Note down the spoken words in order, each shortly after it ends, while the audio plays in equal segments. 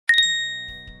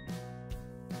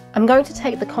I'm going to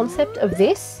take the concept of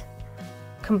this,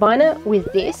 combine it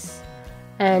with this,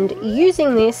 and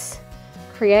using this,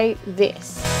 create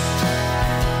this.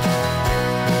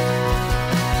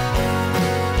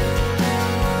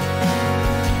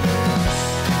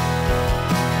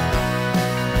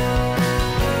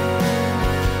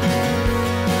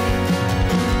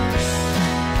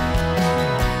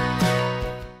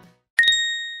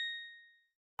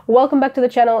 Welcome back to the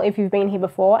channel if you've been here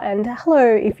before, and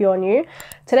hello if you're new.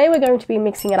 Today we're going to be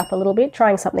mixing it up a little bit,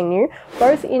 trying something new,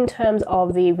 both in terms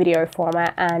of the video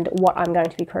format and what I'm going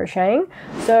to be crocheting.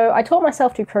 So I taught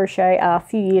myself to crochet a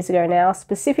few years ago now,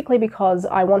 specifically because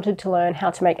I wanted to learn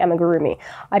how to make amigurumi.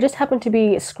 I just happened to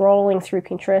be scrolling through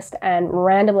Pinterest and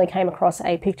randomly came across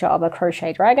a picture of a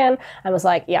crochet dragon and was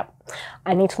like, yep,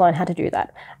 I need to learn how to do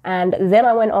that. And then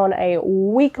I went on a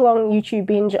week-long YouTube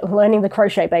binge learning the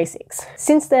crochet basics.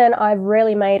 Since then, I've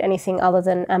rarely made anything other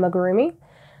than amigurumi.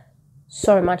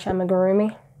 So much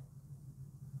amigurumi.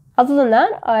 Other than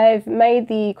that, I've made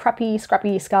the crappy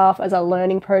scrappy scarf as a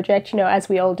learning project, you know, as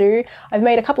we all do. I've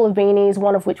made a couple of beanies,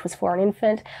 one of which was for an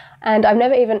infant, and I've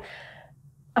never even...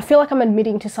 I feel like I'm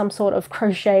admitting to some sort of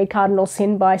crochet cardinal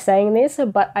sin by saying this,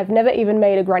 but I've never even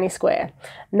made a granny square.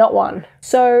 Not one.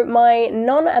 So my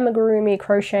non-amigurumi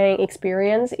crocheting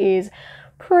experience is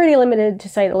pretty limited, to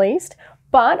say the least,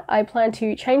 but I plan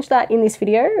to change that in this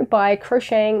video by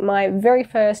crocheting my very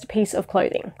first piece of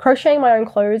clothing. Crocheting my own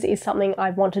clothes is something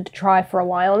I've wanted to try for a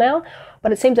while now,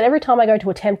 but it seems that every time I go to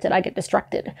attempt it, I get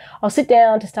distracted. I'll sit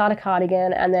down to start a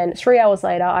cardigan, and then 3 hours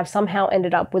later, I've somehow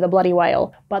ended up with a bloody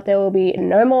whale. But there will be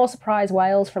no more surprise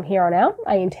whales from here on out.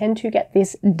 I intend to get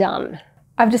this done.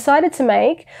 I've decided to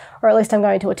make, or at least I'm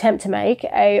going to attempt to make,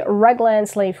 a raglan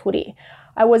sleeve hoodie.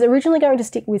 I was originally going to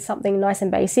stick with something nice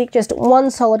and basic, just one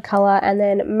solid colour and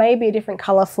then maybe a different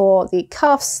colour for the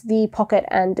cuffs, the pocket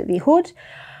and the hood.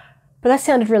 But that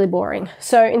sounded really boring.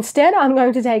 So instead, I'm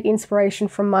going to take inspiration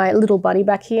from my little buddy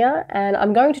back here, and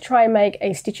I'm going to try and make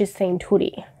a Stitches themed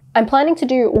hoodie. I'm planning to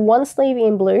do one sleeve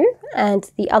in blue and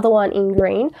the other one in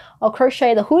green. I'll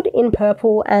crochet the hood in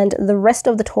purple and the rest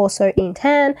of the torso in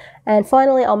tan, and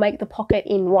finally I'll make the pocket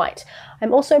in white.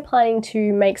 I'm also planning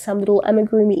to make some little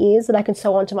amigurumi ears that I can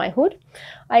sew onto my hood.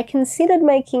 I considered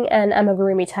making an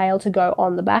amigurumi tail to go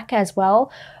on the back as well,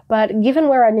 but given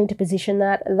where I need to position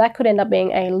that, that could end up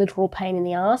being a literal pain in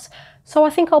the ass, so I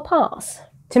think I'll pass.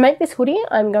 To make this hoodie,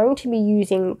 I'm going to be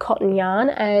using cotton yarn,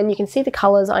 and you can see the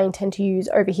colours I intend to use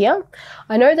over here.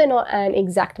 I know they're not an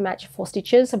exact match for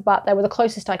Stitches, but they were the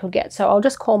closest I could get, so I'll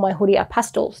just call my hoodie a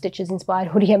pastel Stitches inspired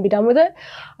hoodie and be done with it.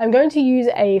 I'm going to use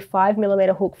a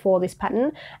 5mm hook for this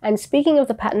pattern, and speaking of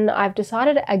the pattern, I've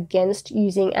decided against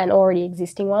using an already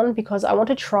existing one because I want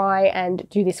to try and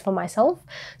do this for myself.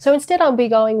 So instead I'll be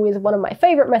going with one of my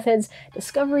favourite methods,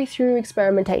 discovery through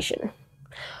experimentation.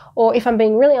 Or if I'm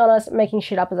being really honest, making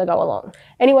shit up as I go along.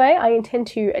 Anyway, I intend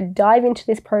to dive into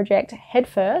this project head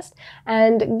first,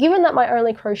 and given that my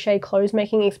only crochet clothes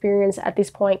making experience at this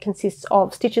point consists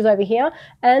of Stitches over here,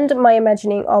 and my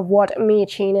imagining of what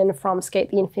Miachinen from Skate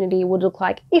the Infinity would look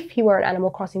like if he were an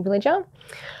Animal Crossing villager,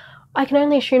 I can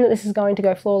only assume that this is going to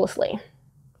go flawlessly.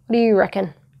 What do you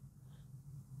reckon?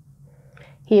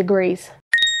 He agrees.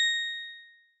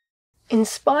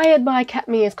 Inspired by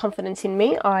Katmia's confidence in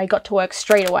me, I got to work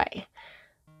straight away.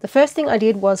 The first thing I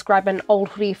did was grab an old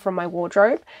hoodie from my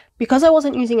wardrobe. Because I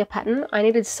wasn't using a pattern, I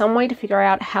needed some way to figure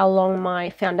out how long my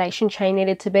foundation chain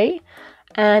needed to be,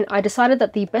 and I decided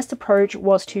that the best approach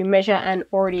was to measure an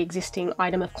already existing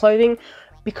item of clothing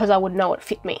because I would know it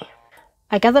fit me.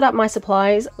 I gathered up my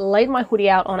supplies, laid my hoodie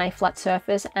out on a flat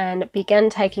surface, and began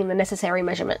taking the necessary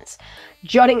measurements,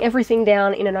 jotting everything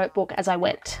down in a notebook as I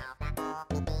went.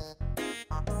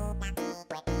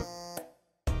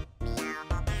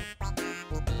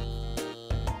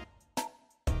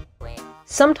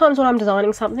 Sometimes when I'm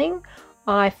designing something,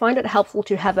 I find it helpful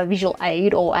to have a visual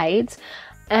aid or aids,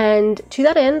 and to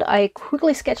that end I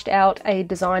quickly sketched out a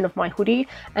design of my hoodie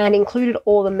and included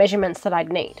all the measurements that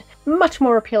I'd need. Much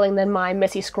more appealing than my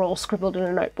messy scrawl scribbled in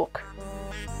a notebook.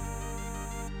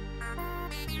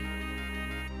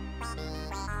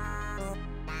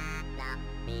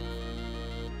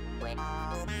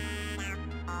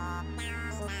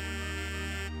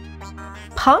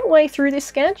 Partway through this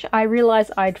sketch, I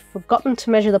realised I'd forgotten to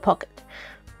measure the pocket.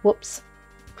 Whoops.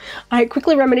 I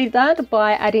quickly remedied that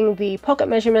by adding the pocket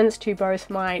measurements to both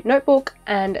my notebook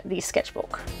and the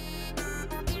sketchbook.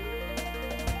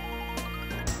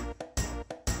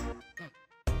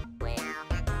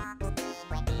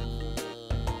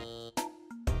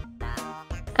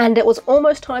 And it was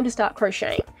almost time to start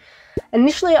crocheting.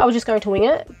 Initially, I was just going to wing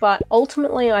it, but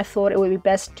ultimately I thought it would be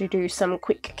best to do some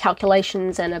quick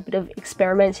calculations and a bit of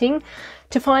experimenting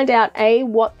to find out A,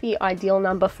 what the ideal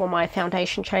number for my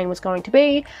foundation chain was going to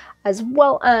be, as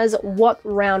well as what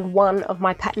round 1 of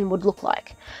my pattern would look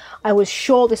like. I was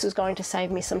sure this was going to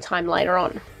save me some time later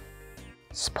on.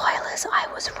 Spoilers, I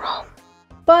was wrong.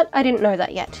 But I didn't know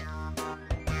that yet.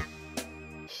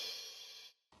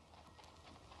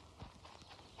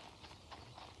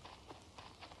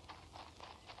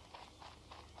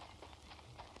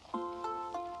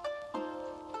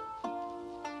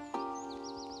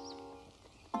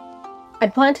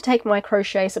 I'd planned to take my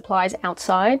crochet supplies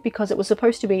outside because it was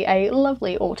supposed to be a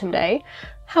lovely autumn day.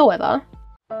 However,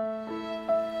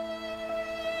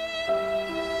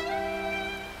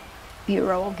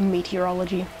 Bureau of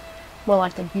Meteorology, more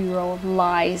like the Bureau of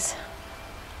Lies.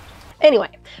 Anyway,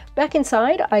 back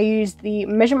inside, I used the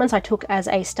measurements I took as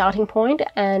a starting point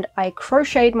and I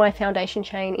crocheted my foundation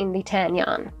chain in the tan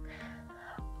yarn.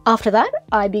 After that,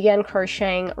 I began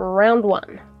crocheting round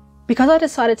 1. Because I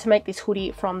decided to make this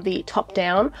hoodie from the top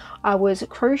down, I was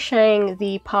crocheting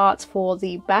the parts for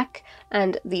the back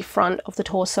and the front of the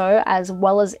torso as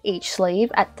well as each sleeve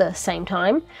at the same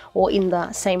time, or in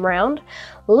the same round.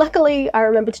 Luckily, I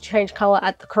remembered to change colour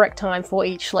at the correct time for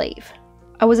each sleeve.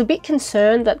 I was a bit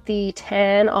concerned that the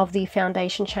tan of the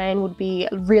foundation chain would be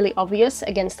really obvious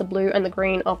against the blue and the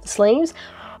green of the sleeves,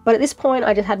 but at this point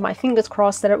I just had my fingers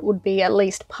crossed that it would be at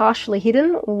least partially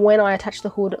hidden when I attach the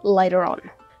hood later on.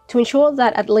 To ensure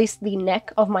that at least the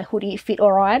neck of my hoodie fit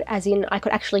alright, as in I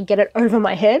could actually get it over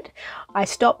my head, I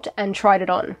stopped and tried it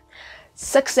on.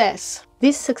 Success!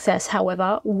 This success,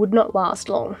 however, would not last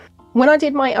long. When I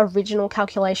did my original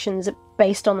calculations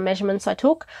based on the measurements I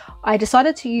took, I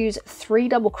decided to use 3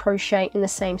 double crochet in the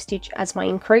same stitch as my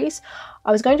increase.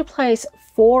 I was going to place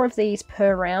 4 of these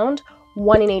per round,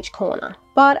 1 in each corner.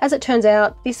 But as it turns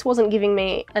out, this wasn't giving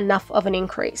me enough of an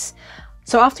increase.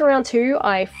 So after round 2,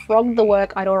 I frogged the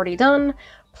work I'd already done,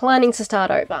 planning to start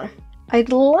over.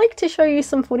 I'd like to show you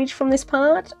some footage from this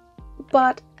part,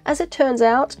 but as it turns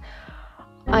out,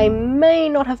 I may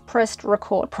not have pressed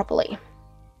record properly.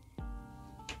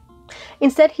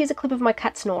 Instead, here's a clip of my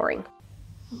cat snoring.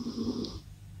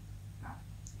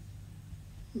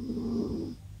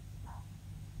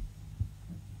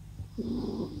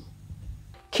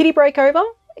 Kitty break over?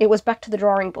 It was back to the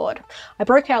drawing board. I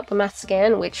broke out the maths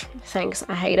again, which, thanks,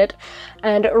 I hate it,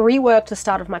 and reworked the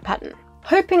start of my pattern.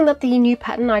 Hoping that the new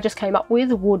pattern I just came up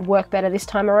with would work better this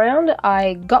time around,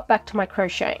 I got back to my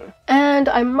crocheting. And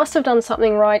I must have done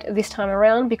something right this time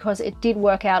around because it did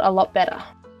work out a lot better.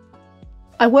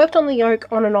 I worked on the yoke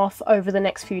on and off over the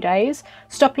next few days,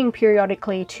 stopping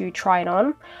periodically to try it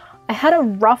on. I had a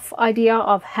rough idea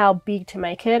of how big to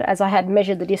make it, as I had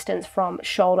measured the distance from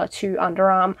shoulder to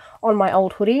underarm on my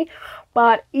old hoodie,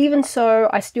 but even so,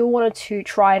 I still wanted to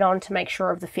try it on to make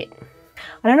sure of the fit.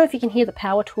 I don't know if you can hear the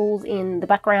power tools in the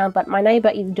background, but my neighbour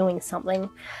is doing something.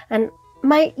 And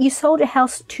mate, you sold your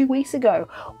house 2 weeks ago.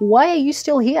 Why are you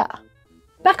still here?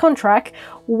 Back on track,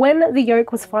 when the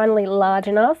yoke was finally large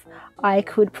enough, I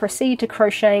could proceed to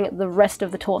crocheting the rest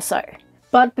of the torso.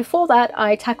 But before that,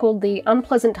 I tackled the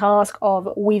unpleasant task of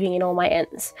weaving in all my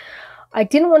ends. I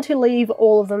didn't want to leave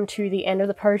all of them to the end of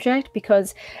the project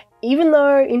because even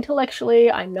though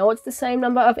intellectually I know it's the same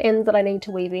number of ends that I need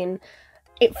to weave in,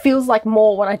 it feels like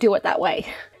more when I do it that way.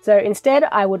 So instead,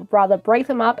 I would rather break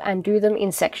them up and do them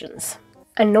in sections.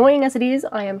 Annoying as it is,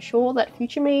 I am sure that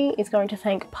future me is going to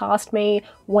thank past me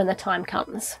when the time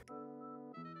comes.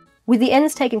 With the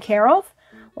ends taken care of,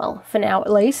 well, for now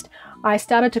at least, I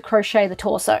started to crochet the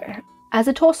torso. As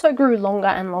the torso grew longer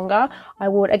and longer, I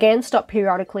would again stop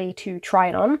periodically to try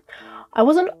it on. I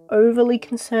wasn't overly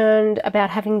concerned about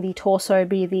having the torso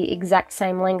be the exact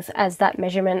same length as that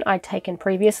measurement I'd taken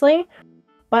previously,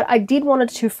 but I did want it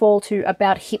to fall to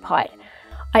about hip height.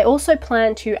 I also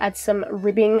planned to add some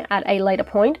ribbing at a later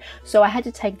point, so I had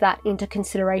to take that into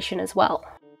consideration as well.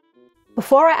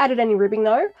 Before I added any ribbing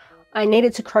though, I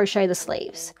needed to crochet the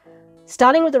sleeves.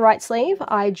 Starting with the right sleeve,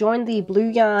 I joined the blue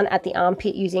yarn at the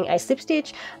armpit using a slip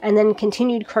stitch and then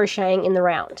continued crocheting in the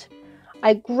round.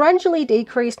 I gradually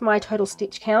decreased my total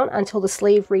stitch count until the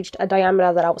sleeve reached a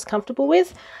diameter that I was comfortable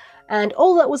with, and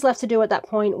all that was left to do at that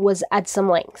point was add some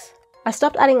length. I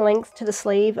stopped adding length to the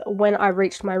sleeve when I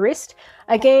reached my wrist,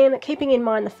 again keeping in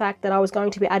mind the fact that I was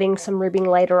going to be adding some ribbing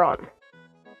later on.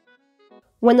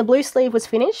 When the blue sleeve was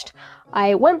finished,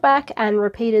 I went back and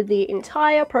repeated the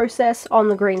entire process on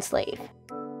the green sleeve.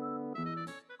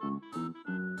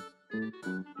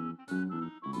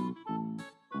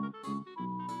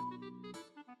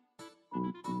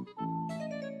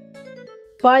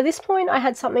 By this point, I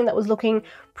had something that was looking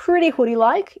pretty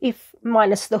hoodie-like, if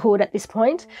minus the hood at this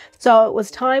point. So it was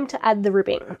time to add the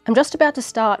ribbing. I'm just about to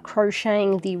start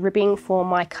crocheting the ribbing for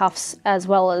my cuffs as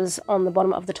well as on the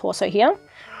bottom of the torso here.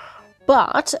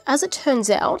 But as it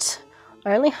turns out,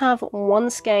 I only have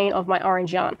one skein of my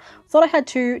orange yarn. Thought I had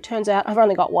two, turns out I've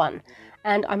only got one.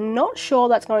 And I'm not sure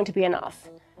that's going to be enough.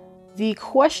 The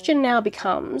question now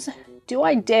becomes, do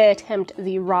I dare tempt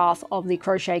the wrath of the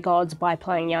crochet gods by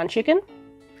playing yarn chicken?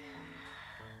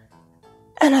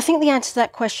 And I think the answer to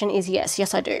that question is yes.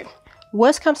 Yes, I do.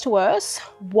 Worst comes to worst,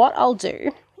 what I'll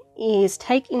do is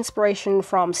take inspiration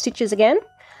from stitches again,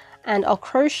 and I'll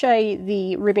crochet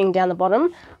the ribbing down the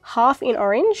bottom, half in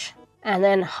orange and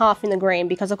then half in the green,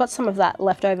 because I've got some of that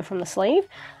left over from the sleeve,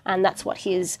 and that's what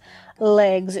his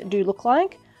legs do look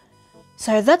like.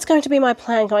 So that's going to be my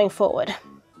plan going forward.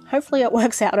 Hopefully it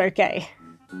works out okay.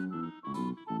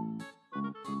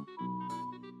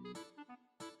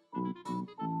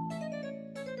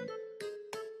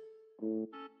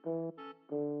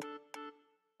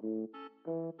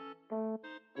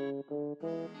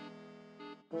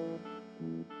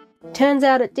 Turns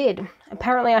out it did.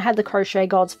 Apparently I had the crochet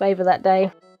god's favour that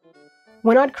day.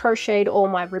 When I'd crocheted all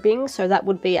my ribbing, so that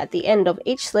would be at the end of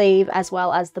each sleeve as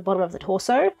well as the bottom of the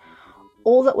torso,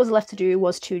 all that was left to do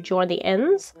was to join the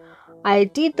ends. I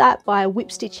did that by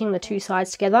whip stitching the two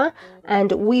sides together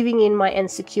and weaving in my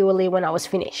ends securely when I was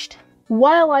finished.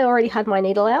 While I already had my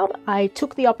needle out, I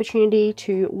took the opportunity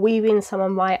to weave in some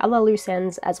of my other loose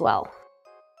ends as well.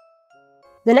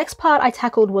 The next part I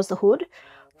tackled was the hood.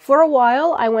 For a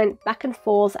while I went back and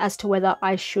forth as to whether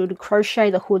I should crochet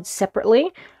the hood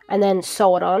separately and then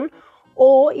sew it on,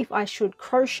 or if I should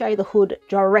crochet the hood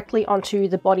directly onto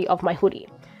the body of my hoodie.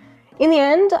 In the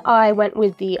end, I went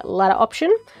with the latter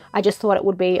option. I just thought it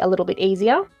would be a little bit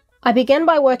easier. I began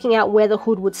by working out where the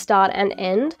hood would start and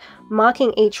end,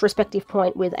 marking each respective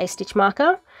point with a stitch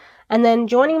marker, and then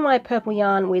joining my purple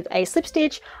yarn with a slip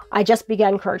stitch, I just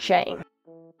began crocheting.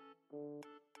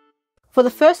 For the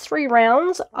first 3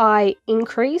 rounds, I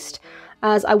increased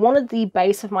as I wanted the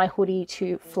base of my hoodie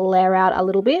to flare out a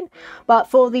little bit,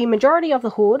 but for the majority of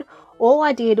the hood, all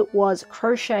I did was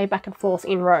crochet back and forth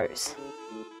in rows.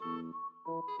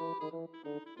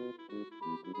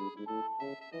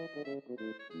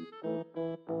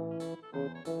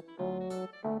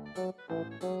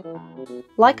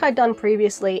 Like I'd done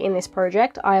previously in this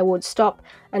project, I would stop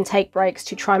and take breaks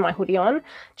to try my hoodie on,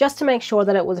 just to make sure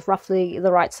that it was roughly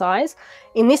the right size.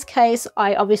 In this case,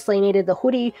 I obviously needed the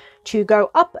hoodie to go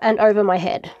up and over my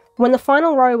head. When the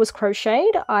final row was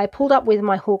crocheted, I pulled up with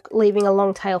my hook, leaving a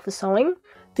long tail for sewing.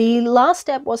 The last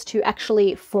step was to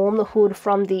actually form the hood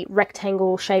from the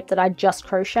rectangle shape that I just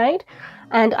crocheted,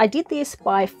 and I did this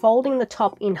by folding the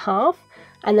top in half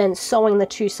and then sewing the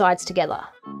two sides together.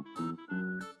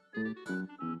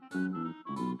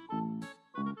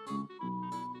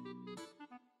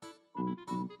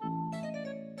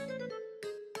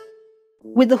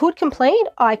 With the hood complete,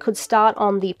 I could start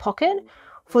on the pocket.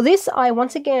 For this, I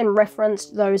once again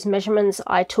referenced those measurements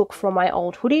I took from my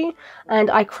old hoodie,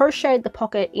 and I crocheted the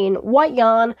pocket in white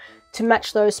yarn to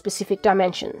match those specific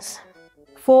dimensions.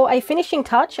 For a finishing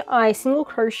touch, I single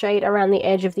crocheted around the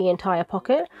edge of the entire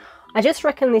pocket. I just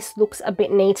reckon this looks a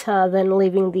bit neater than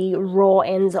leaving the raw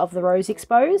ends of the rows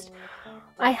exposed.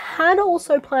 I had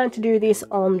also planned to do this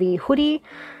on the hoodie,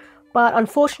 but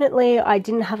unfortunately I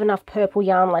didn't have enough purple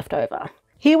yarn left over.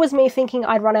 Here was me thinking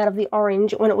I'd run out of the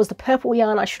orange when it was the purple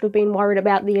yarn I should have been worried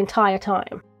about the entire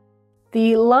time.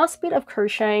 The last bit of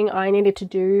crocheting I needed to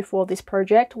do for this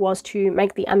project was to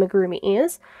make the amigurumi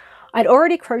ears. I'd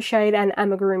already crocheted an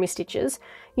amigurumi stitches.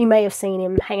 You may have seen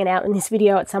him hanging out in this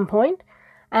video at some point.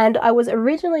 And I was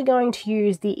originally going to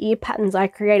use the ear patterns I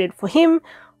created for him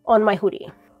on my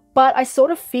hoodie. But I sort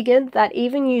of figured that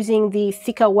even using the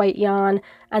thicker weight yarn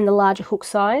and the larger hook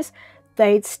size,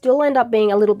 they'd still end up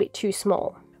being a little bit too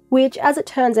small, which as it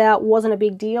turns out wasn't a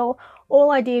big deal.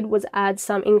 All I did was add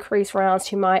some increased rounds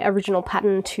to my original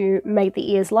pattern to make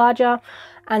the ears larger,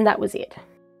 and that was it.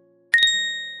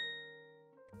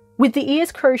 With the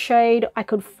ears crocheted, I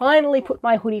could finally put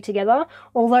my hoodie together,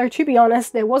 although to be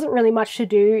honest, there wasn't really much to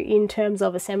do in terms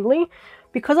of assembly.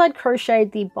 Because I'd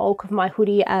crocheted the bulk of my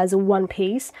hoodie as one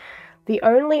piece, the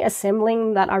only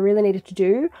assembling that I really needed to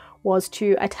do was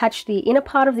to attach the inner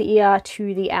part of the ear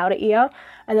to the outer ear,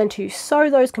 and then to sew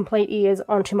those complete ears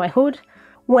onto my hood.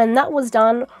 When that was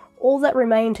done, all that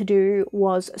remained to do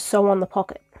was sew on the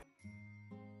pocket.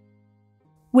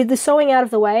 With the sewing out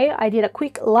of the way, I did a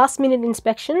quick last-minute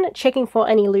inspection, checking for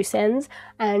any loose ends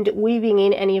and weaving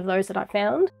in any of those that I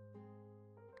found.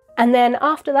 And then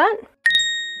after that,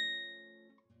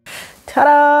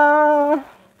 ta-da!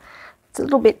 It's a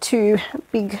little bit too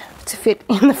big to fit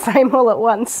in the frame all at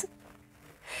once.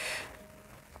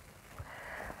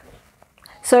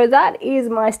 So that is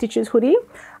my Stitches hoodie.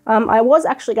 I was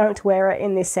actually going to wear it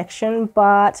in this section,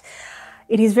 but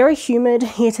it is very humid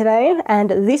here today, and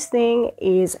this thing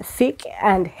is thick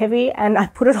and heavy, and I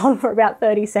put it on for about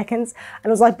 30 seconds, and it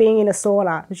was like being in a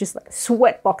sauna. It was just like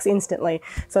sweat box instantly.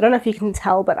 So I don't know if you can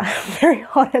tell, but I'm very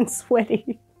hot and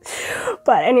sweaty.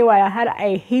 But anyway, I had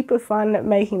a heap of fun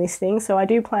making this thing, so I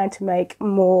do plan to make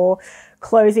more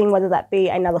clothing, whether that be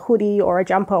another hoodie or a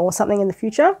jumper or something in the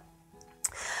future.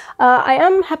 I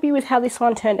am happy with how this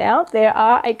one turned out. There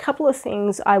are a couple of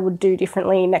things I would do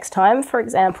differently next time. For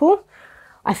example,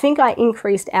 I think I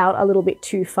increased out a little bit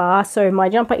too far, so my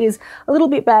jumper is a little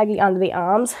bit baggy under the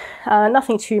arms.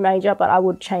 Nothing too major, but I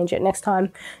would change it next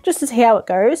time just to see how it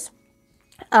goes.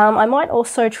 I might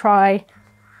also try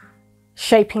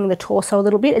shaping the torso a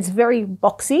little bit. It's very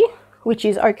boxy, which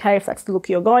is okay if that's the look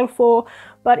you're going for,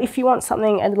 but if you want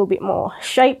something a little bit more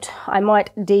shaped, I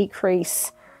might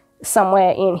decrease somewhere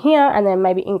in here and then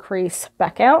maybe increase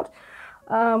back out.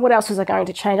 What else was I going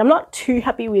to change? I'm not too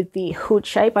happy with the hood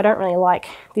shape. I don't really like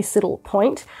this little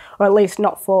point, or at least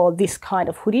not for this kind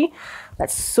of hoodie.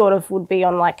 That sort of would be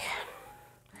on like,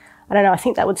 I don't know, I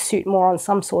think that would suit more on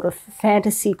some sort of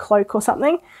fantasy cloak or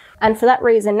something. And for that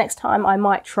reason, next time I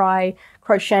might try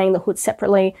crocheting the hood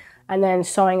separately and then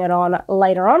sewing it on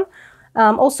later on.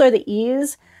 Also the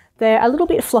ears, they're a little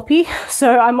bit floppy,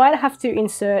 so I might have to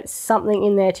insert something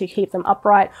in there to keep them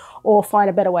upright or find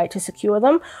a better way to secure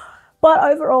them. But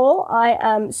overall, I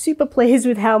am super pleased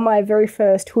with how my very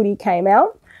first hoodie came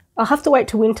out. I'll have to wait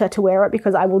to winter to wear it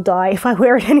because I will die if I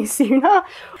wear it any sooner.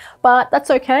 But that's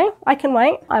okay, I can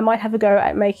wait. I might have a go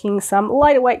at making some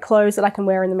lighter weight clothes that I can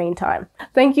wear in the meantime.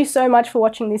 Thank you so much for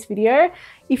watching this video.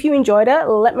 If you enjoyed it,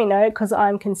 let me know because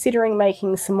I'm considering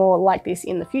making some more like this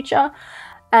in the future.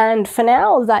 And for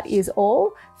now, that is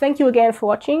all. Thank you again for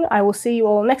watching. I will see you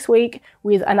all next week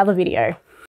with another video.